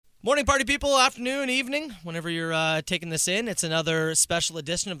Morning, party people, afternoon, evening, whenever you're taking this in. It's another special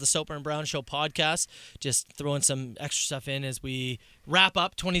edition of the Soper and Brown Show podcast. Just throwing some extra stuff in as we wrap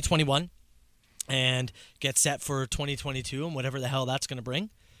up 2021 and get set for 2022 and whatever the hell that's going to bring.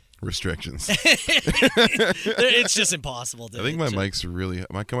 Restrictions. It's just impossible. I think my mic's really...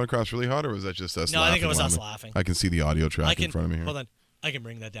 Am I coming across really hot, or was that just us laughing? No, I think it was us laughing. I can see the audio track in front of me here. Hold on. I can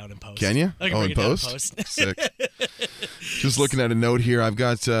bring that down in post. Can you? In post? Sick. Just looking at a note here. I've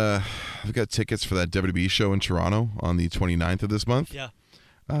got tickets for that WWE show in Toronto on the 29th of this month. Yeah.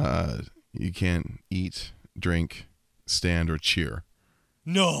 You can't eat, drink, stand, or cheer.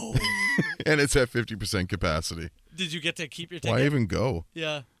 No. And it's at 50% capacity. Did you get to keep your ticket? Why even go?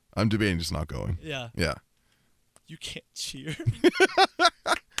 Yeah. I'm debating just not going. Yeah. Yeah. You can't cheer.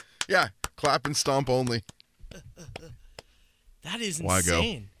 Yeah. Clap and stomp only. That is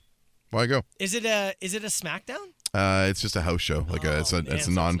insane. Why go? Is it a SmackDown? It's just a house show. It's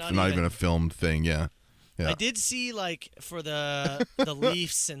not even a filmed thing. Yeah. I did see for the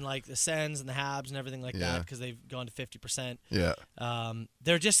Leafs and the Sens and the Habs and everything like that, because they've gone to 50%. Yeah.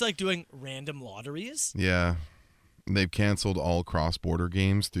 They're just doing random lotteries. Yeah. They've canceled all cross-border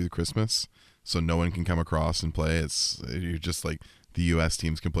games through Christmas, so no one can come across and play. You're just the U.S.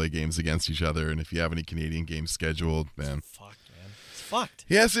 teams can play games against each other, and if you have any Canadian games scheduled, man. It's fucked, man. It's fucked.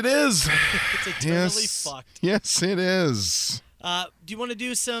 Yes, it is. It's eternally fucked. Yes, it is. Do you want to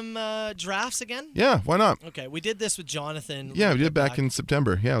do some drafts again? Yeah, why not? Okay, we did this with Jonathan. Yeah, we did back in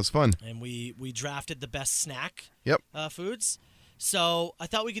September. Yeah, it was fun. And we drafted the best snack foods. So I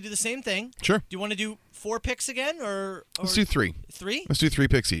thought we could do the same thing. Sure. Do you want to do 4 picks again, or let's do 3? 3? Let's do 3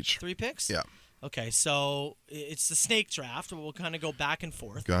 picks each. 3 picks? Yeah. Okay, so it's the snake draft. We'll kind of go back and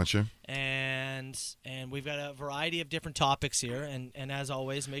forth. Gotcha. And we've got a variety of different topics here. And as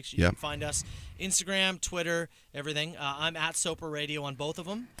always, make sure you can find us Instagram, Twitter, everything. I'm at Soper Radio on both of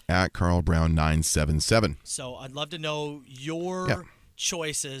them. At Carl Brown 977. So I'd love to know your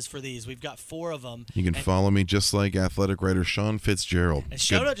choices for these. We've got 4 of them. You can follow me just like athletic writer Sean Fitzgerald. And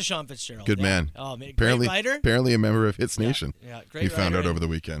shout out to Sean Fitzgerald. Good man. Oh, man. Apparently, great writer. Apparently a member of Hits Nation. Yeah, great He writer. found out over the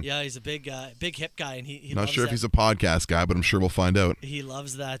weekend. Yeah, he's a big hip guy, and he Not loves sure if that. he's a podcast guy, but I'm sure we'll find out. He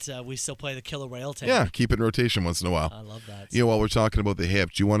loves that we still play the Killer Whale tank. Yeah, keep it in rotation once in a while. I love that. While we're talking about the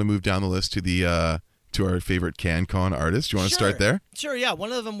hip, do you want to move down the list to the to our favorite CanCon artist? Do you want to start there? Sure, yeah.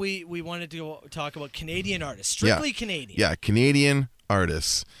 One of them we wanted to talk about Canadian artists, strictly Canadian. Yeah, Canadian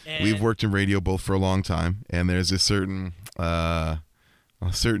artists. And we've worked in radio both for a long time, and there's a certain charm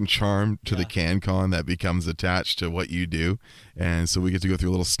to the CanCon that becomes attached to what you do, and so we get to go through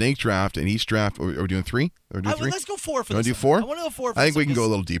a little snake draft, and each draft. Are we doing 3? Let's go 4 for this. Want to do 4? I want to go 4. I think we can go a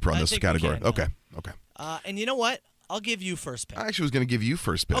little deeper on this category. Okay. And you know what? I'll give you first pick. I actually was going to give you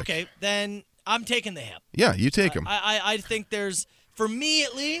first pick. Okay, then I'm taking the hip. Yeah, you take him. I think there's, for me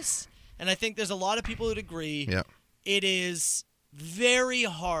at least, and I think there's a lot of people who'd agree. Yeah. It is very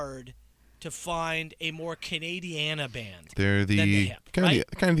hard to find a more Canadiana band. They're than the hip, kind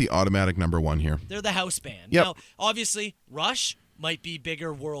of the automatic number 1 here. They're the house band. Yep. Now, obviously, Rush might be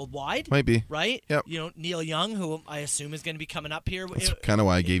bigger worldwide. Might be. Right? Yep. Neil Young, who I assume is going to be coming up here. That's kind of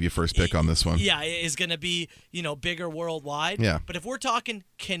why I gave you first pick on this one. Yeah, is going to be, bigger worldwide. Yeah. But if we're talking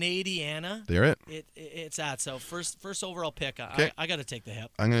Canadiana, they're it's that. So first overall pick, I got to take the hip.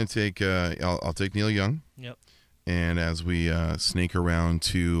 I'm going to take, I'll take Neil Young. Yep. And as we snake around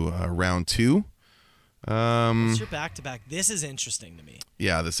to round 2. What's your back-to-back? This is interesting to me.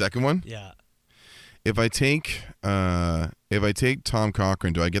 Yeah, the second one? Yeah. If I take Tom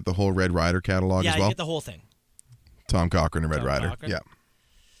Cochrane, do I get the whole Red Rider catalog as well? Yeah, you get the whole thing. Tom Cochrane and Red Tom Rider. Cochrane. Yeah.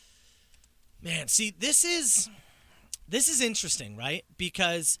 Man, see, this is interesting, right?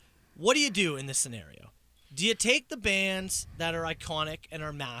 Because what do you do in this scenario? Do you take the bands that are iconic and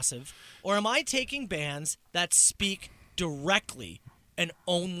are massive, or am I taking bands that speak directly and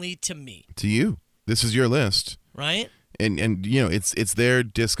only to me? To you. This is your list. Right? And it's their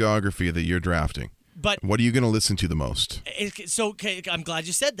discography that you're drafting. But what are you going to listen to the most? Okay, I'm glad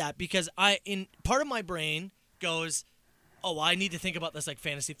you said that, because part of my brain goes, oh, I need to think about this like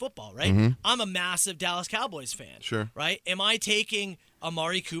fantasy football, right? Mm-hmm. I'm a massive Dallas Cowboys fan. Sure. Right? Am I taking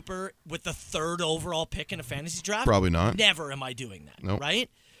Amari Cooper with the 3rd overall pick in a fantasy draft? Probably not. Never am I doing that. Nope. Right?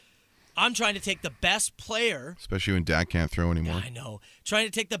 I'm trying to take the best player. Especially when Dak can't throw anymore. I know. Trying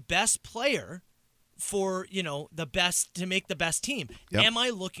to take the best player for, the best, to make the best team. Yep. Am I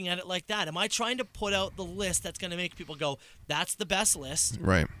looking at it like that? Am I trying to put out the list that's going to make people go, that's the best list?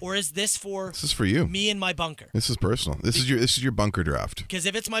 Right. Or is this for you. Me and my bunker? This is personal. This is your bunker draft. Because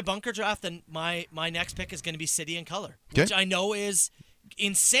if it's my bunker draft, then my next pick is going to be City and Color, Okay. which I know is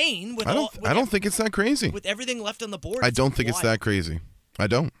insane. I don't think it's that crazy. With everything left on the board. I don't think it's that crazy. I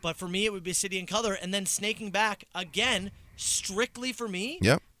don't. But for me, it would be City and Color. And then snaking back, again, strictly for me,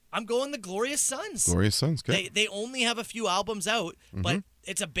 Yep. I'm going the Glorious Sons. Glorious Sons. Good. They only have a few albums out, but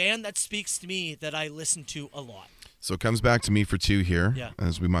it's a band that speaks to me that I listen to a lot. So it comes back to me for 2 here. Yeah.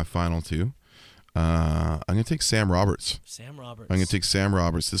 This will be my final 2. I'm going to take Sam Roberts. Sam Roberts. I'm going to take Sam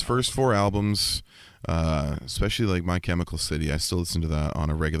Roberts. His first 4 albums, especially like My Chemical City, I still listen to that on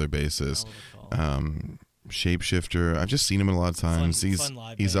a regular basis. Shapeshifter, I've just seen him a lot of times. Fun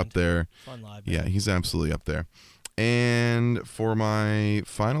live he's band. up there. Fun live Yeah, band. he's absolutely up there. And for my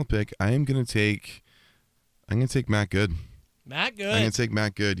final pick, I'm going to take Matt Good. Matt Good. I'm going to take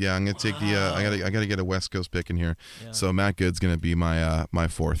Matt Good. Yeah, I'm going to take the I got to get a West Coast pick in here. Yeah. So Matt Good's going to be my my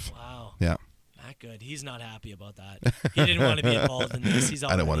 4th. Wow. Yeah. Matt Good. He's not happy about that. He didn't want to be involved in this. He's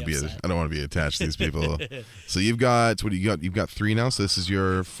I don't want want to be attached to these people. So you've got You've got 3 now. So this is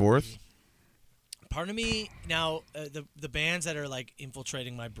your 4th. Part of me now, the bands that are like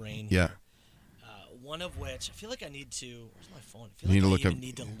infiltrating my brain. Yeah. Here, one of which I feel like I need to. Where's my phone? I feel You need to like look I even up-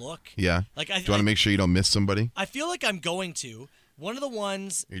 need to look. Yeah. Like Do you want to make sure you don't miss somebody? I feel like I'm going to. One of the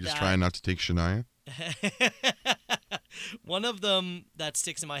ones. You're just that, trying not to take Shania. One of them that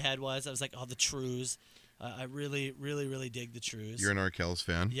sticks in my head was I was like, oh, the Trues. I really, really, really dig the Trues. You're an Arkells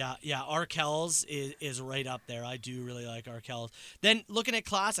fan. Yeah, Arkells is right up there. I do really like Arkells. Then looking at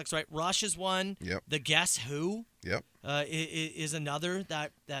classics, right? Rush is one. Yep. The Guess Who Yep. is another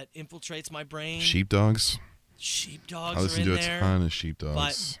that infiltrates my brain. Sheepdogs. Sheepdogs I listen are to in a there. ton of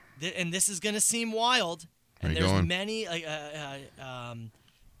Sheepdogs. But and this is gonna seem wild. And Where you there's going? many like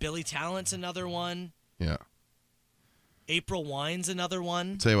Billy Talent's another one. Yeah. April Wine's another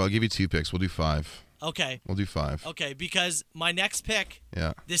one. Tell you what, I'll give you 2 picks. We'll do 5. Okay. We'll do 5. Okay, because my next pick,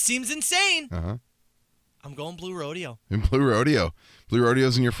 Yeah. this seems insane. Uh-huh. I'm going Blue Rodeo. And Blue Rodeo. Blue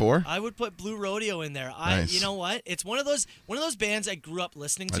Rodeo's in your 4? I would put Blue Rodeo in there. Nice. You know what? It's one of those bands I grew up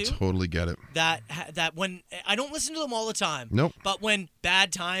listening to. I totally get it. that when I don't listen to them all the time. Nope. But when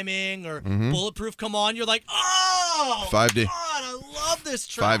Bad Timing or Bulletproof come on, you're like, oh, 5 days. God, I love this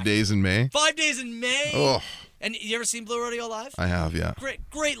track. 5 days in May. 5 Days in May. Oh, And you ever seen Blue Rodeo live? I have, yeah.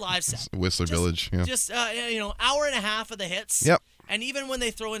 Great live set. Whistler Village, yeah. Just hour and a half of the hits. Yep. And even when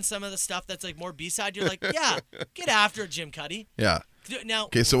they throw in some of the stuff that's like more B-side, you're like, yeah, get after it, Jim Cuddy. Yeah. Now,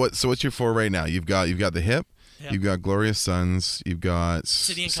 Okay, so what's your 4 right now? You've got the Hip, Yeah. you've got Glorious Sons, you've got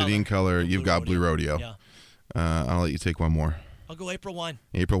City and Color, you've got Blue Rodeo. Yeah. I'll let you take one more. I'll go April Wine.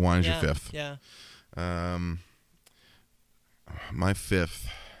 April Wine's Yeah, your 5th. Yeah. My 5th.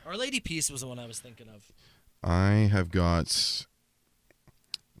 Our Lady Peace was the one I was thinking of. I have got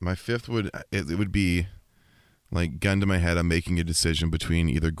my 5th would be like gun to my head. I'm making a decision between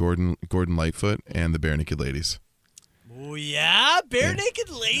either Gordon Lightfoot and the Bare Naked Ladies. Oh yeah, Bare Naked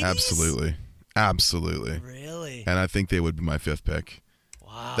Ladies. Absolutely. Really? And I think they would be my 5th pick.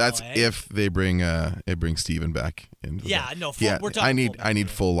 Wow. That's if they bring Steven back into Yeah, the, no. We're talking. I need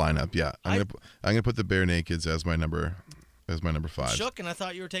full lineup. Yeah, I'm I- gonna put the Bare Nakeds as my number 5. Shook, and I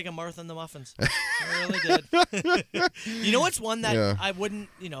thought you were taking Martha and the Muffins. I really did. You know what's one that I wouldn't,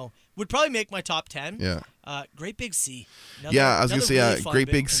 would probably make my top 10? Yeah. Great Big Sea. I was gonna say really fun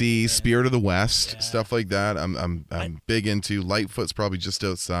Great Big Sea, band. Spirit of the West, Yeah. stuff like that. I'm big into. Lightfoot's probably just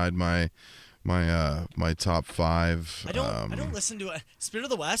outside my top 5. I don't listen to it. Spirit of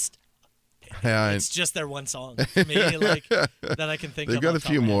the West. Yeah, It's just their one song for me, like that I can think of. they've got a off the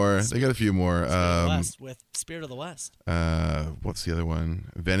few top of my more. head. They got a few more. Spirit of the West with Spirit of the West. What's the other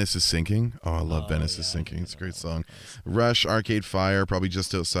one? Venice is Sinking. Oh, I love Venice is Sinking. It's a great song. Rush, Arcade Fire, probably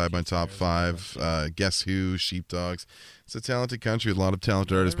just outside my top 5. Guess Who, Sheepdogs. It's a talented country with a lot of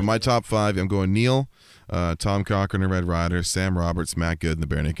talented artists. But my top 5, I'm going Neil, Tom Cochran and Red Rider, Sam Roberts, Matt Good, and the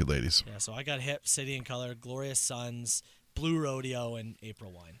Bare Naked Ladies. Yeah, so I got Hip, City and Color, Glorious Sons, Blue Rodeo, and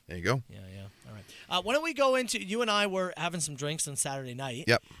April Wine. There you go. Yeah. All right. Why don't we go into, you and I were having some drinks on Saturday night.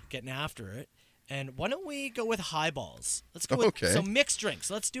 Yep. Getting after it. And why don't we go with highballs? Let's go Okay. with some mixed drinks.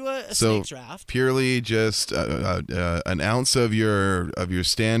 Let's do a So snake draft. purely just an ounce of your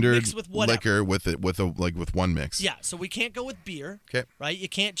standard Mixed with whatever. liquor with one mix. Yeah, so we can't go with beer. 'Kay. Right? You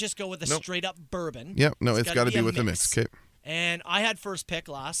can't just go with a Nope. straight up bourbon. Yep. No, it's got to be a with a mix. Okay. And I had first pick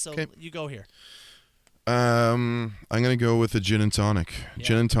last, so 'Kay. you go here. I'm gonna go with a gin and tonic. Yeah.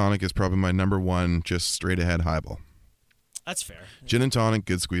 Gin and tonic is probably my number 1, just straight ahead highball. That's fair. Gin and tonic,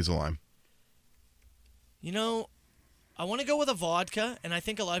 good squeeze of lime. I want to go with a vodka, and I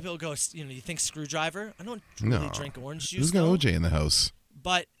think a lot of people go, you think Screwdriver? I don't really No. drink orange juice. Who's got though. OJ in the house?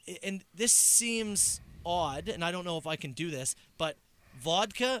 But, and this seems odd, and I don't know if I can do this, but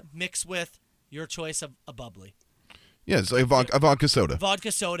vodka mixed with your choice of a bubbly. Yeah, it's like a vodka soda.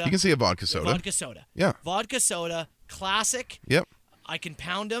 Vodka soda. You can say a vodka soda. Vodka soda. Yeah. Vodka soda, classic. Yep. I can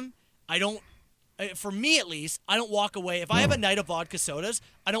pound them. I don't. For me, at least, I don't walk away. If I have a night of vodka sodas,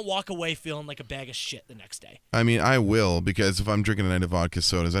 I don't walk away feeling like a bag of shit the next day. I mean, I will, because if I'm drinking a night of vodka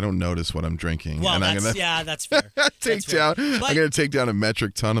sodas, I don't notice what I'm drinking. Well, and that's fair. I'm going to take down a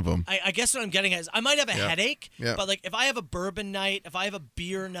metric ton of them. I guess what I'm getting at is I might have a headache, Yeah. but like if I have a bourbon night, if I have a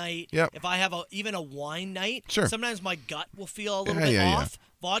beer night, Yep. if I have even a wine night, Sure. sometimes my gut will feel a little Yeah, bit yeah, off.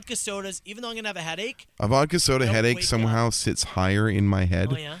 Vodka sodas, even though I'm going to have a headache. A vodka soda Don't headache wake somehow sits higher in my head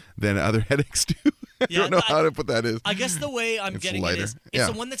Oh, yeah? than other headaches do. I Yeah, don't know how to put that is. I guess the way I'm It's getting lighter. it is it's Yeah.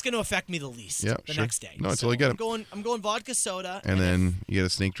 the one that's going to affect me the least Yeah, the sure. next day. No, I totally get it. I'm going vodka soda. And then you get a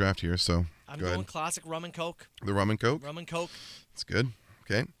snake draft here, so I'm go going ahead. classic rum and Coke. The rum and coke. Rum and Coke. That's good.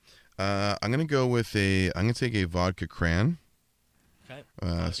 Okay. I'm gonna go with I'm gonna take a vodka cran, Okay.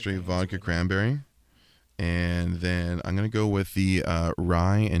 straight cran's vodka good. cranberry, and then I'm gonna go with the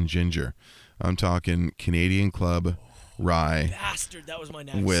rye and ginger. I'm talking Canadian Club rye Bastard, that was my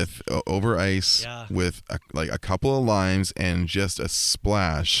next. with over ice, Yeah. with a couple of limes and just a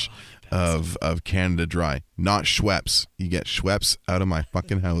splash of Canada Dry, not Schweppes. You get Schweppes out of my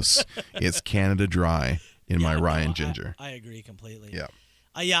fucking house. It's Canada Dry in my rye and ginger. I agree completely. Yeah.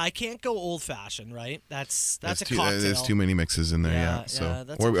 Yeah, I can't go old fashioned, right? That's a cocktail. There's too many mixes in there. Yeah, Yeah. So, yeah,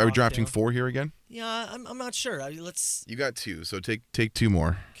 that's a are we drafting cocktail. 4 here again? Yeah, I'm not sure. Let's. You got 2, so take 2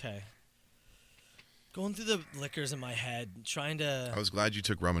 more. Okay. Going through the liquors in my head, trying to. I was glad you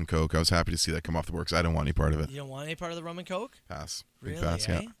took rum and coke. I was happy to see that come off the board because I don't want any part of it. You don't want any part of the rum and Coke? Pass. Big Really, pass.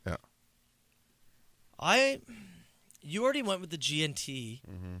 eh? Yeah. You already went with the G&T.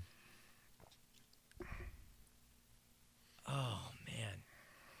 Mm-hmm. Oh man.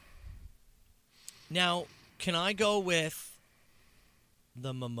 Now, can I go with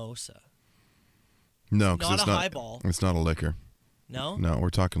the mimosa? No, Not because it's a not. highball. It's not a liquor. No? No, we're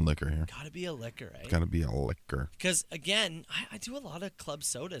talking liquor here. Gotta be a liquor, eh? Got to be a liquor. Because again, I do a lot of club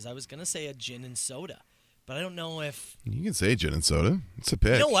sodas. I was gonna say a gin and soda, but I don't know if. You can say gin and soda. It's a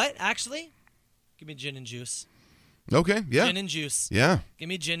pick. You know what? Actually, give me gin and juice. Okay. Yeah. Gin and juice. Yeah. Give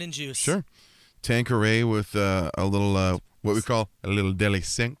me gin and juice. Sure. Tanqueray with a little what we call a little deli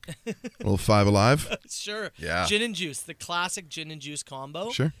sink, a little Five Alive. Sure. Yeah. Gin and juice, the classic gin and juice combo.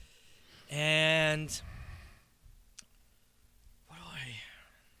 Sure. And what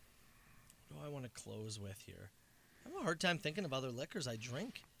do I want to close with here? I have a hard time thinking of other liquors I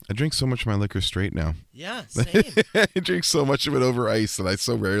drink. I drink so much of my liquor straight now. Yeah, same. I drink so much of it over ice that I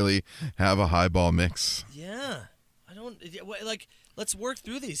so rarely have a highball mix. Yeah. I don't like. Let's work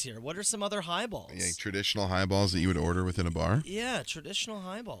through these here. What are some other highballs? Yeah, traditional highballs that you would order within a bar. Yeah, traditional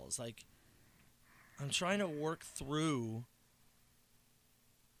highballs. Like, I'm trying to work through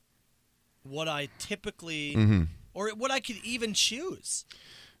what I typically, Mm-hmm. or what I could even choose.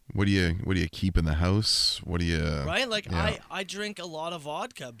 What do you keep in the house? What do you Right? Like, yeah. I drink a lot of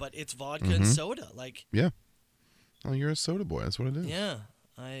vodka, but it's vodka Mm-hmm. and soda. Like, Yeah. Oh, you're a soda boy. That's what it is. yeah,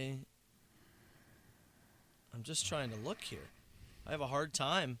 I'm just trying to look here. I have a hard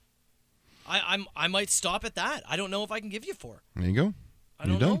time. I might stop at that. I don't know if I can give you 4. There you go. I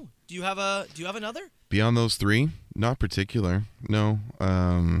You don't don't. know. Do you have another? Beyond those 3, not particular. No.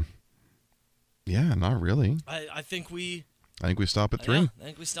 Yeah, not really. I think we. I think we stop at 3. Yeah, I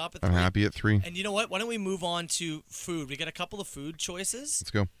think we stop at 3. I'm happy at 3. And you know what? Why don't we move on to food? We got a couple of food choices, Let's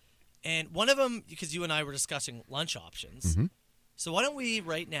go. and one of them, because you and I were discussing lunch options. Mhm. So why don't we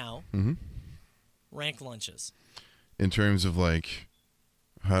right now Mhm. rank lunches? In terms of like,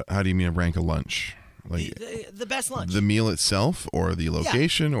 how do you mean rank a lunch? Like The best lunch. the meal itself, or the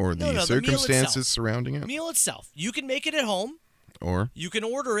location, or No, the the meal circumstances itself. surrounding it, meal itself. You can make it at home. or You can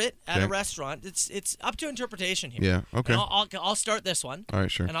order it at a Okay. restaurant. It's up to interpretation here. yeah, okay, And all I'll start this one, right,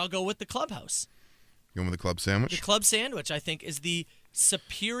 sure. and I'll go with the Clubhouse. Going with the club The sandwich, club sandwich, I think, is the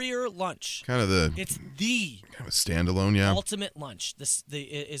superior lunch. kind of the It's the kind of standalone. Yeah, ultimate lunch. Is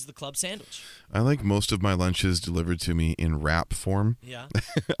the club sandwich. I like most of my lunches delivered to me in wrap form. Yeah.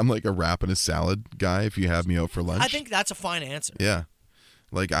 I'm like a wrap and a salad guy. If you have me out for lunch, I think that's a fine answer. yeah,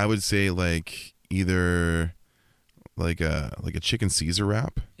 like I would say like either like a chicken Caesar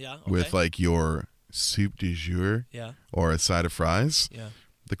wrap Yeah. Okay. with like your soup du jour Yeah. or a side of fries. Yeah.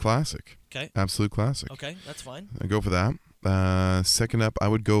 The classic. Okay. Absolute classic. Okay. That's fine. I go for that. Second up, I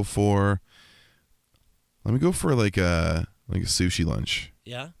would go for. Let me go for like a sushi lunch,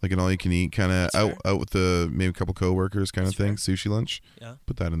 Yeah. like an all-you-can-eat kind of That's out with the maybe a couple coworkers kind of That's thing. Sushi lunch. Yeah.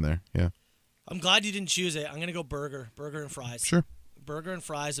 Put that in there. Yeah. I'm glad you didn't choose it. I'm gonna go burger and fries. Sure. Burger and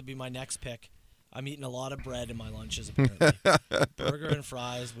fries would be my next pick. I'm eating a lot of bread in my lunches apparently. Burger and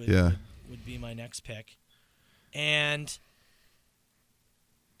fries Yeah. would be my next pick. And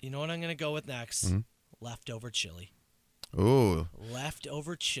you know what I'm gonna go with next? Mhm. Leftover chili. Oh,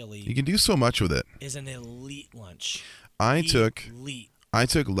 Leftover you chili can do so much with it. is an elite lunch. I took Elite.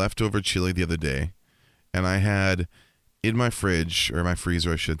 leftover chili the other day, and I had in my fridge, or my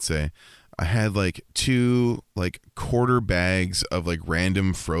freezer, I should say, I had like 2 like quarter bags of like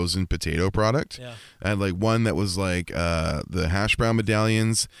random frozen potato product. Yeah. I had like one that was like the hash brown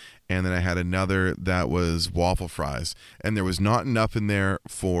medallions, and then I had another that was waffle fries, and there was not enough in there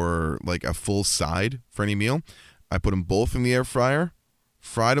for like a full side for any meal. I put them both in the air fryer,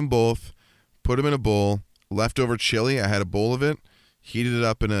 fried them both, put them in a bowl. Leftover chili, I had a bowl of it, heated it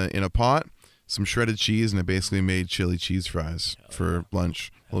up in a pot, some shredded cheese, and I basically made chili cheese fries for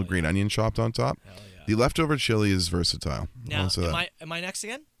lunch. A little green onion chopped on top. Hell yeah. The leftover chili is versatile. Now, Also am I next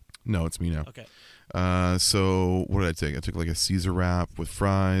again? No, it's me now. Okay. So what did I take? I took like a Caesar wrap with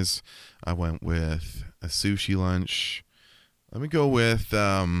fries. I went with a sushi lunch. Let me go with.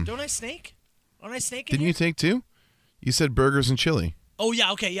 Don't I snake? Don't I snake in Didn't here? you take 2? You said burgers and chili. Oh,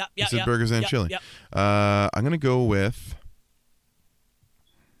 yeah. Okay. Yeah. You said burgers and chili. Yeah. I'm gonna go with.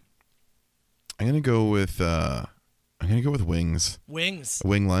 I'm gonna go with wings. Wings. A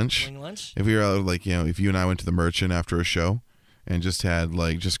wing lunch. Wing lunch. If we were out, like, if you and I went to the Merchant after a show, and just had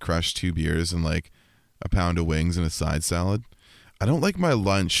like just crushed 2 beers and like a pound of wings and a side salad. I don't like my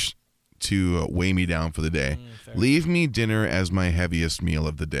lunch to weigh me down for the day. Fair. Leave me dinner as my heaviest meal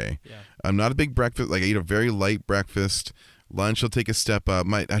of the day. Yeah. I'm not a big breakfast. Like, I eat a very light breakfast. Lunch, I'll take a step up.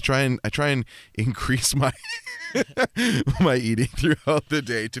 I try and increase my my eating throughout the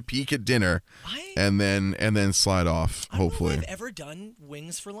day to peak at dinner, and then slide off. I don't Hopefully, know if I've ever done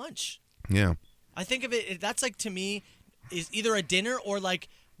wings for lunch. yeah. I think of it. That's like, to me, is either a dinner or like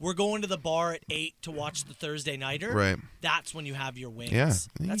we're going to the bar at 8 to watch the Thursday nighter. Right. That's when you have your wings. Yeah.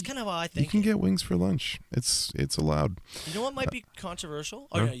 That's kind of how I You think. can get wings for lunch. It's allowed. You know what might be controversial?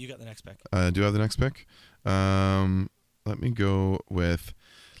 Oh, Huh? no, you got the next pick. Do I have the next pick? Let me go with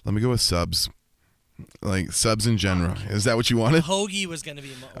subs. Like subs in general. Is that what you wanted? Hoagie was going to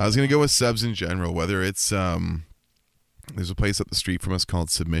be. I was gonna go with subs in general. Whether it's there's a place up the street from us called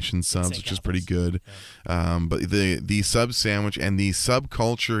Submission Subs, St. which is pretty Catharines. good. But the sub sandwich and the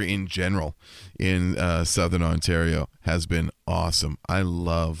subculture in general in Southern Ontario has been awesome. I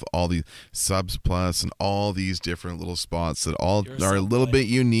love all these Subs Plus and all these different little spots that all You're a are a sub little boy. bit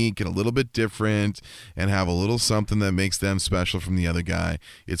unique and a little bit different and have a little something that makes them special from the other guy.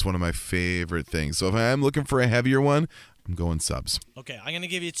 It's one of my favorite things. So if I am looking for a heavier one, I'm going subs. Okay, I'm going to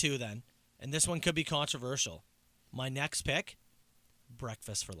give you 2 then. And this one could be controversial. My next pick,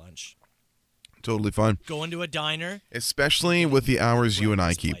 breakfast for lunch. Totally fine. Go into a diner. Especially with the hours you and I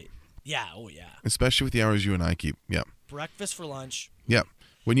breakfast keep. plate. Yeah, oh yeah. Especially with the hours you and I keep. Yeah. Breakfast for lunch. Yeah.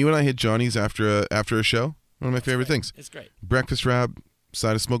 When you and I hit Johnny's after a show, one of my favorite things. It's great. Breakfast wrap,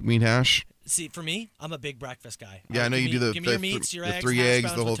 side of smoked meat hash. See, for me, I'm a big breakfast guy. Yeah, I know give you me- do Give me your meats, your the eggs, 3 hash eggs,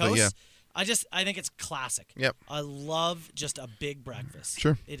 browns the whole with thing. Yeah. toast. I think it's classic. Yep. I love just a big breakfast.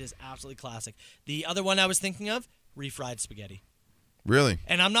 Sure. It is absolutely classic. The other one I was thinking of, refried spaghetti. Really?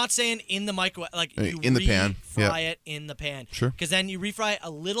 And I'm not saying in the microwave, like you In the pan. fry it in the pan. Sure. Because then you refry it a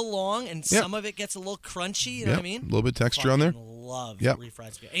little long, and Yep. some of it gets a little crunchy. You know what I mean? A little bit texture on there. Fucking love Yep.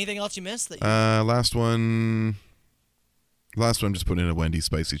 refried spaghetti. Anything else you missed? That you, Last one, I'm just putting in a Wendy's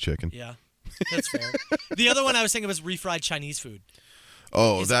spicy chicken. yeah, that's fair. The other one I was thinking was refried Chinese food.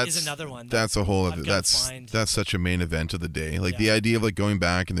 Oh, is that's another one that That's a whole I've other. gotta That's find. such a main event of the day. Like Yeah. the idea of like going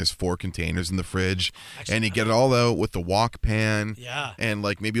back and there's 4 containers in the fridge, Actually, and you get it all out with the wok pan. Yeah. And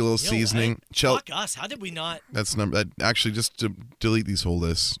like maybe a little You know seasoning. what? Fuck us. How did we not? That's number. Actually, just to delete these whole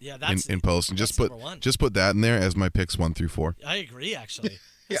lists. Yeah, that's- in post and that's number 1. just put that in there as my picks 1 through 4 I agree. Actually,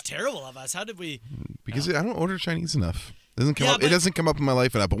 it's terrible of us. How did we? because I don't order Chinese enough. It doesn't come Yeah, up. but- It doesn't come up in my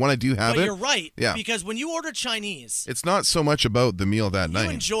life enough. But when I do have But it, you're right. Yeah. Because when you order Chinese, it's not so much about the meal that you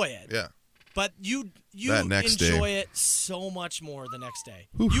night. enjoy it. Yeah. But you That next day. enjoy it so much more the next day.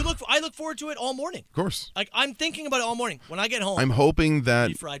 Oof. I look forward to it all morning. Of course. Like I'm thinking about it all morning when I get home. I'm hoping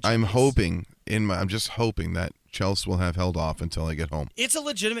that Refried I'm Chinese. hoping I'm just hoping that Chelsea will have held off until I get home. It's a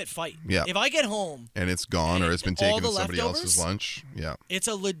legitimate fight. Yeah. If I get home, And it's gone, or it's been all taken the to somebody else's leftovers? lunch. Yeah. it's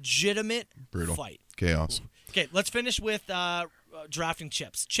a legitimate Brutal. fight. Chaos. Okay, let's finish with drafting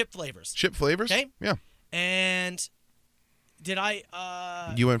chips. Chip flavors. Chip flavors? Okay. Yeah. And did I?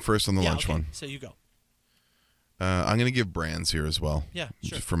 You went first on the yeah, lunch okay. one. So you go. I'm going to give brands here as well. Yeah,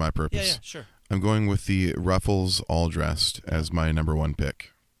 sure. For my purpose. Yeah, sure. I'm going with the Ruffles All Dressed as my number 1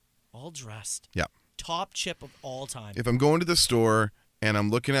 pick. All dressed. Yeah. Top chip of all time. If I'm going to the store and I'm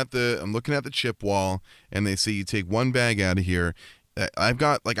looking at the chip wall and they say you take 1 bag out of here, I've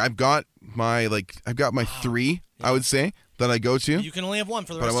got my 3, I would say, that I go to. You can only have one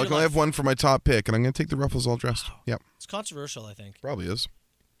for the But rest I of can your only life. have one for my top pick, and I'm going to take the Ruffles all dressed. Yep. It's controversial, I think. Probably is.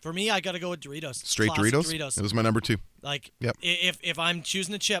 For me, I got to go with Doritos. Straight Classic Doritos? It was my number 2. Like, Yep. if I'm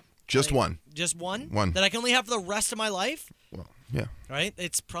choosing a chip. Just like, one. Just one? One. That I can only have for the rest of my life? Well, yeah. Right?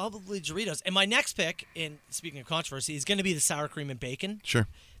 It's probably Doritos. And my next pick, in speaking of controversy, is going to be the sour cream and bacon. Sure.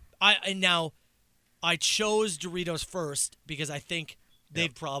 I chose Doritos first because I think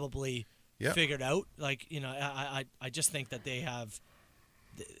they've probably figured out. Like, I just think that they have.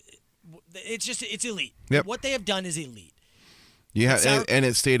 It's elite. Yep. What they have done is elite. Yeah, and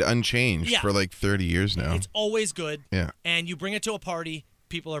it stayed unchanged for like 30 years now. It's always good. Yeah. And you bring it to a party,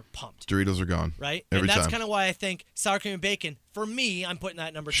 people are pumped. Doritos are gone. Right? Every and that's time. kind of why I think sour cream and bacon, for me, I'm putting that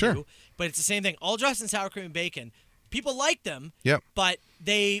at number 2. But it's the same thing. All dressed in sour cream and bacon. People like them. Yep. But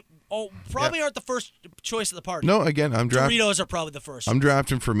they probably aren't the first choice of the party. No, again, I'm drafting. Doritos are probably the first. I'm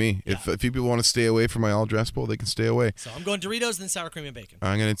drafting for me. Yeah. If people want to stay away from my all dress bowl, they can stay away. So I'm going Doritos, then sour cream and bacon.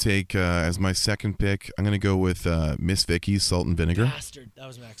 I'm going to take, as my second pick, I'm going to go with Miss Vicky's Salt and Vinegar. Bastard. That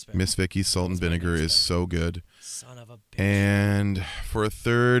was my next pick. Miss Vicky's Salt and Vinegar is so good. Son of a bitch. And for a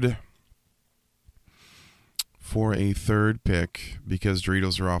third pick, because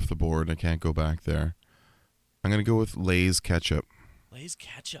Doritos are off the board and I can't go back there, I'm going to go with Lay's ketchup. Lay's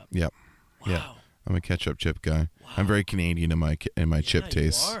ketchup. Yep. Wow. Yeah. I'm a ketchup chip guy. Wow. I'm very Canadian in my chip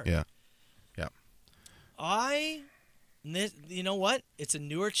taste. You are. Yeah. Yeah. You know what? It's a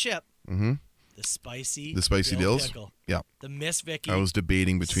newer chip. Mm-hmm. The spicy dills. pickle. Yeah. The Miss Vicky. I was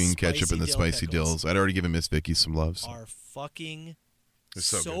debating between ketchup Spicy and the dill spicy pickles. dills. I'd already given Miss Vicky some loves. Are fucking They're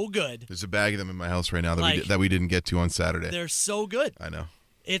so so good. There's a bag of them in my house right now that Like- we didn't get to on Saturday. They're so good. I know.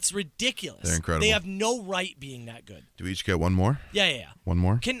 It's ridiculous. They're incredible. They have no right being that good. Do we each get one more? Yeah. One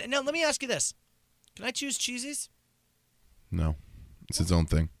more? Now let me ask you this: can I choose Cheesies? No. It's its own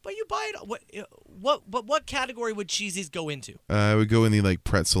thing. But you buy it. What category would Cheesies go into? I would go in the like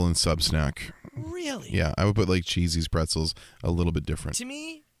pretzel and sub snack. Really? Yeah, I would put like Cheesy's pretzels a little bit different. To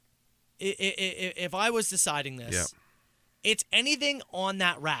me, if I was deciding this, Yeah. it's anything on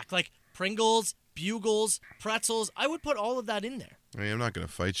that rack, like Pringles, Bugles, pretzels. I would put all of that in there. I mean, I'm not going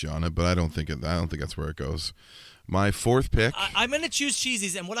to fight you on it, but I don't think that's where it goes. My fourth pick. I'm going to choose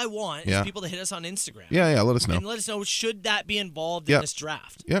Cheesies, and what I want is people to hit us on Instagram. Yeah, let us know. And let us know, should that be involved in this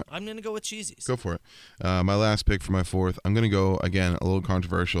draft? Yeah. I'm going to go with Cheesies. Go for it. My last pick for my fourth, I'm going to go, again, a little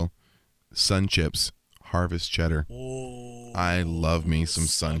controversial, Sun Chips Harvest Cheddar. Oh, I love me some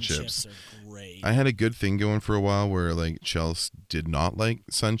Sun Chips are great. I had a good thing going for a while where, like, Chelsea did not like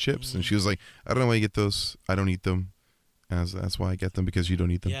Sun Chips, and she was like, I don't know why you get those. I don't eat them. That's why I get them, because you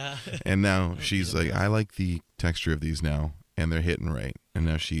don't eat them. Yeah. And now she's like, I like the texture of these now, and they're hitting right. And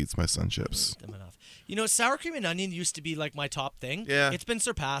now she eats my Sun Chips. Them enough. You know, sour cream and onion used to be like my top thing. Yeah. It's been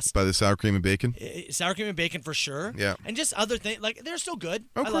surpassed. By the sour cream and bacon? Sour cream and bacon for sure. Yeah. And just other things, like they're still good.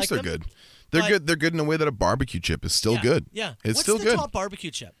 Of I course like they're them. good. They're But- good. They're good in a way that a barbecue chip is still good. Yeah. It's What's still the good. top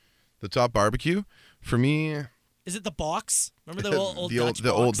barbecue chip? The top barbecue for me. Is it the box? Remember the old the Dutch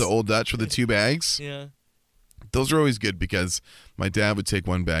old box? the old Dutch with the 2 bags. Yeah. Those are always good because my dad would take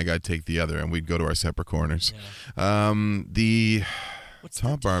one bag, I'd take the other, and we'd go to our separate corners. Yeah. The What's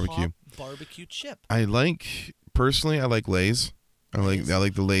top the barbecue. top barbecue chip? I like Lay's. I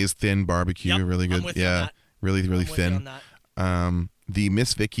like the Lay's thin barbecue, Yep, really good. I'm with you on Yeah, that. really I'm with you thin. on that. The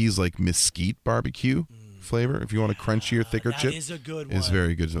Miss Vicky's like mesquite barbecue flavor. If you want a crunchier, thicker chip, That is a good one. is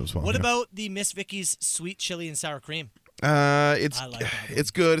very good as well. What yeah. about the Miss Vicky's sweet chili and sour cream? It's I like that one.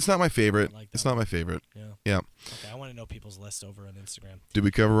 it's good. It's not my favorite. I like that It's not my favorite. Yeah. Yeah. Okay, I want to know people's list over on Instagram. Did we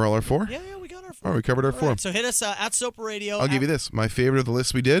cover all our 4? Yeah, we got our 4. Oh, we covered our All 4. right, so hit us at Soper Radio. I'll give you this. My favorite of the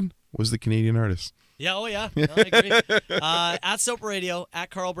list we did was the Canadian artist. Yeah, I agree. At Soper Radio, at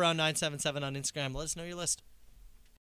Carl Brown 977 on Instagram. Let us know your list.